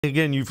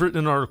Again, you've written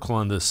an article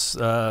on this.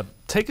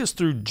 Take us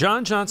through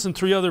John Johnson,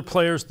 3 other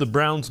players the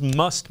Browns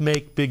must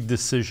make big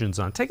decisions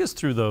on. Take us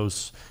through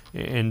those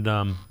and,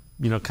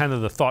 kind of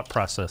the thought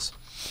process.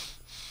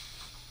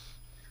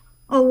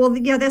 Oh, well,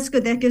 yeah, that's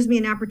good. That gives me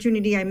an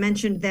opportunity. I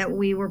mentioned that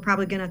we were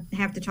probably going to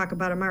have to talk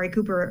about Amari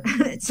Cooper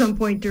at some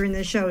point during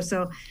this show.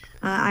 So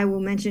I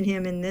will mention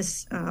him in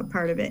this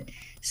part of it.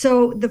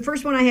 So the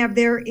first one I have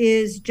there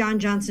is John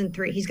Johnson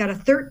 3. He's got a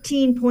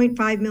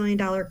 $13.5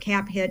 million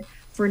cap hit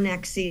for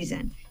next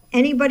season.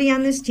 Anybody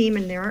on this team,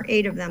 and there are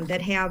 8 of them,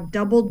 that have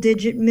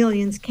double-digit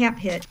millions cap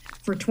hit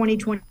for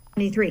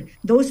 2023,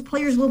 those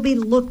players will be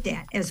looked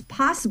at as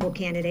possible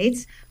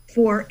candidates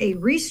for a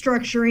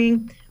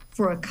restructuring,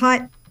 for a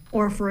cut,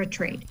 or for a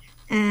trade.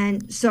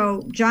 And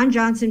so John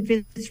Johnson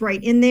fits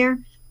right in there.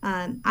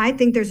 I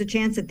think there's a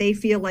chance that they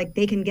feel like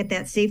they can get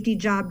that safety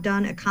job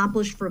done,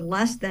 accomplished for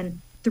less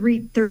than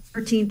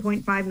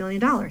 $13.5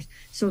 million.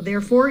 So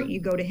therefore, you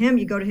go to him,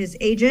 you go to his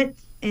agent,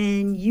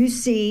 and you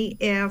see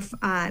if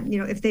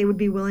they would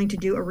be willing to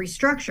do a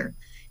restructure.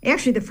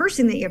 Actually, the first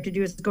thing that you have to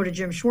do is go to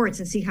Jim Schwartz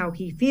and see how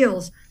he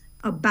feels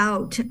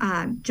about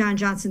John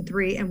Johnson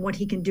 3 and what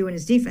he can do in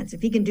his defense.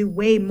 If he can do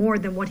way more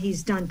than what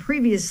he's done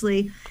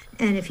previously,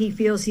 and if he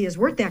feels he is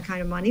worth that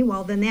kind of money,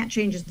 well, then that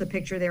changes the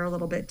picture there a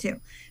little bit too.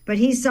 But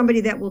he's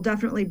somebody that will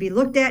definitely be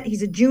looked at.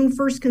 He's a June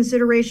 1st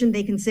consideration.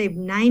 They can save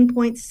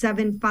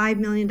 $9.75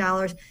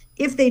 million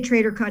if they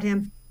trade or cut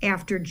him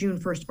after June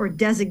 1st, or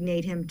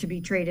designate him to be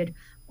traded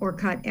or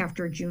cut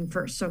after June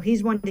 1st. So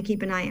he's one to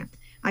keep an eye on.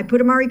 I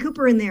put Amari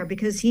Cooper in there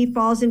because he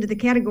falls into the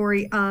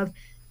category of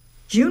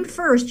June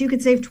 1st, you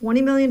could save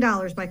 $20 million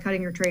by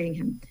cutting or trading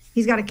him.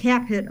 He's got a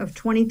cap hit of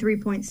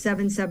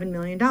 $23.77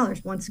 million.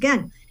 Once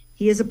again,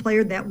 he is a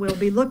player that will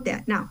be looked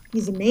at. Now,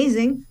 he's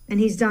amazing, and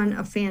he's done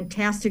a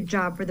fantastic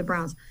job for the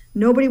Browns.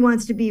 Nobody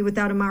wants to be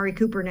without Amari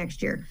Cooper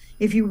next year.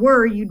 If you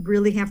were, you'd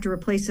really have to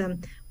replace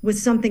him with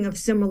something of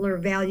similar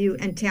value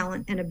and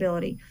talent and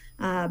ability.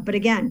 But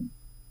again,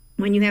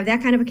 when you have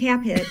that kind of a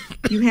cap hit,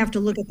 you have to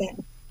look at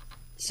that.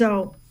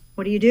 So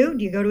what do?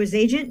 Do you go to his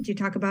agent? Do you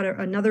talk about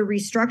another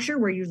restructure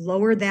where you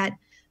lower that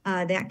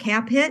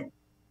cap hit?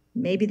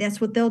 Maybe that's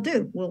what they'll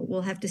do.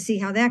 We'll have to see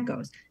how that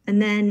goes. And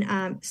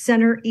then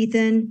center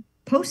Ethan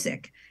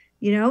Posick,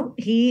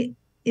 he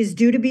is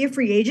due to be a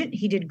free agent.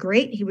 He did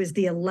great. He was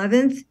the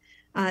 11th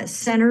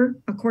center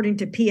according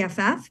to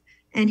PFF,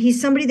 and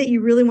he's somebody that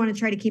you really want to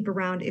try to keep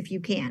around if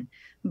you can.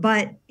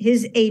 But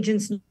his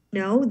agents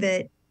know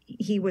that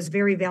he was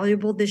very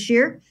valuable this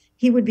year.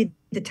 He would be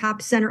the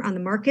top center on the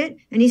market,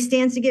 and he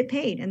stands to get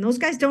paid. And those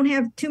guys don't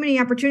have too many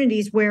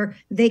opportunities where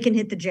they can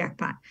hit the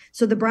jackpot.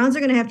 So the Browns are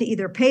going to have to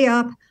either pay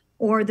up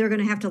or they're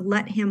going to have to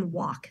let him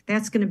walk.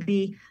 That's going to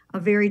be a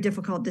very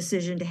difficult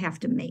decision to have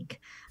to make.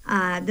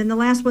 Then the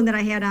last one that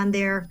I had on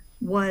there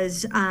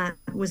was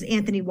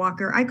Anthony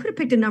Walker. I could have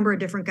picked a number of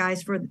different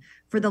guys for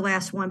the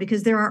last one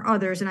because there are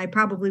others, and I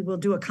probably will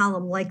do a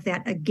column like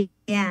that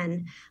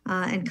again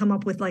and come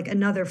up with like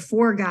another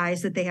 4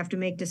 guys that they have to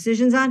make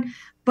decisions on.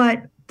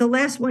 But the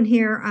last one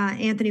here,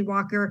 Anthony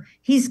Walker,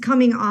 he's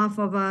coming off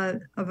of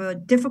a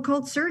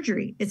difficult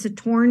surgery. It's a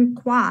torn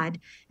quad,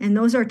 and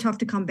those are tough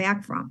to come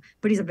back from.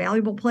 But he's a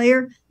valuable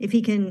player. If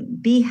he can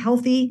be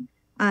healthy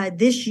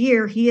this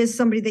year, he is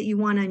somebody that you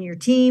want on your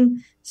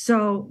team.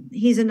 So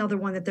he's another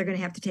one that they're going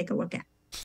to have to take a look at.